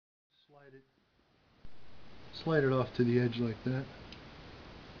Slide it off to the edge like that,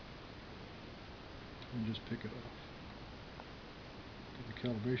 and just pick it off. Get the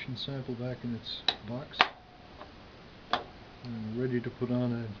calibration sample back in its box, and we're ready to put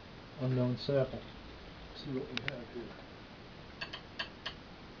on an unknown sample. Let's see what we have here.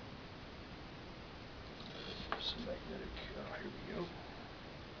 Some magnetic, here we go.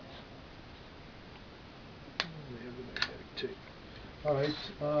 We have the magnetic tape. Alright,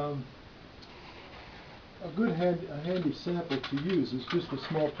 a good handy sample to use is just a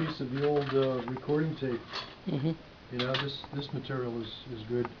small piece of the old recording tape. Mm-hmm. You know, this material is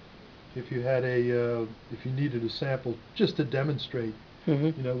good. If you had a if you needed a sample just to demonstrate,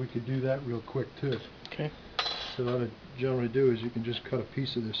 Mm-hmm. you know, we could do that real quick too. Okay. So what I generally do is you can just cut a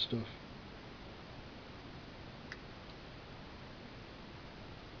piece of this stuff.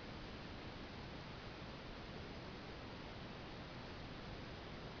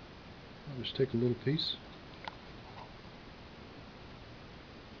 I'll just take a little piece.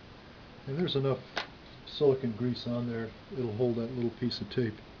 And there's enough silicone grease on there, it'll hold that little piece of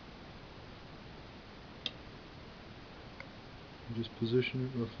tape. And just position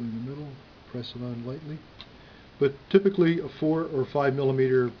it roughly in the middle, press it on lightly. But typically a 4 or 5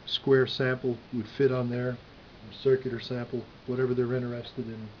 millimeter square sample would fit on there, or circular sample, whatever they're interested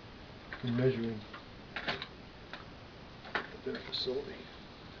in measuring at their facility.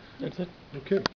 That's it. Okay.